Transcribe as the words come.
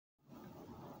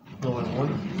Hello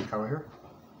everyone, Kyle here.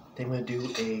 Today I'm going to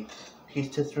do a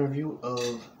taste test review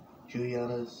of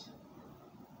Juliana's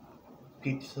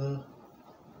pizza.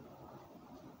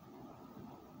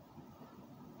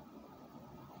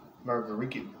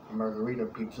 Margherita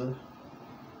pizza.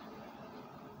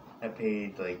 I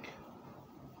paid like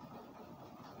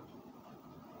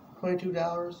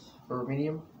 $22 for a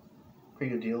medium.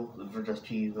 Pretty good deal for just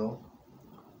cheese though.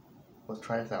 Let's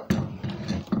try this out.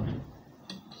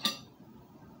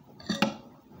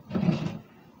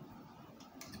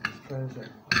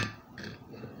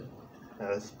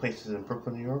 This place is in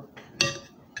Brooklyn, New York,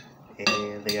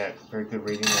 and they got very good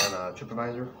rating on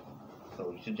TripAdvisor,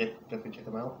 so you should definitely check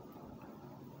them out.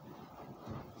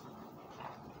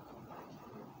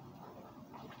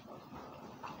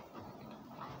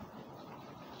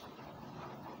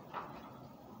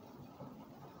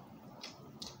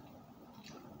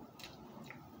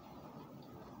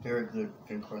 Very good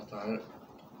thin crust on it.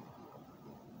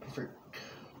 Perfect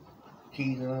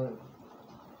cheese on it.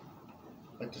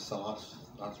 Like the sauce.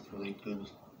 Sauce is really good.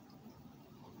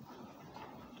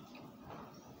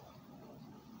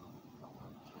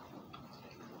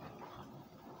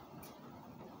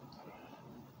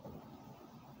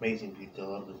 Amazing pizza. I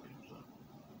love this pizza.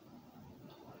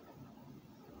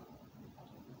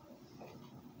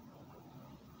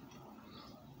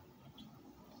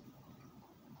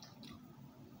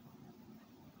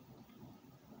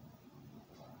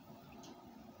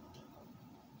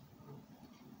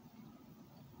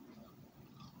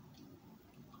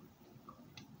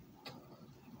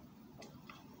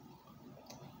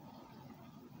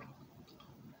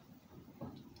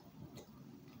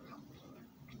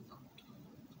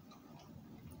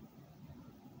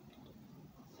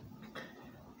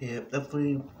 Yeah,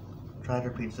 definitely tried her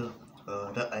pizza.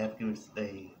 I have to give it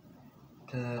a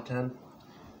 10 out of 10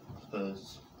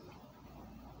 because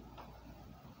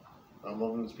I'm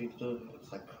loving this pizza.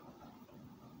 It's like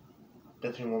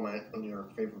definitely one of your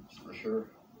favorites for sure.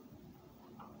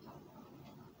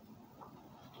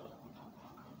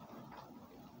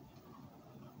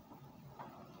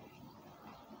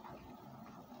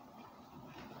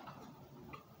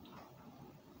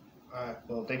 Alright,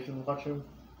 well, thank you for watching.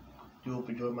 Do hope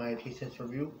you enjoyed my taste test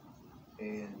review,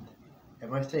 and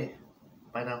have a nice day.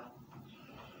 Bye now.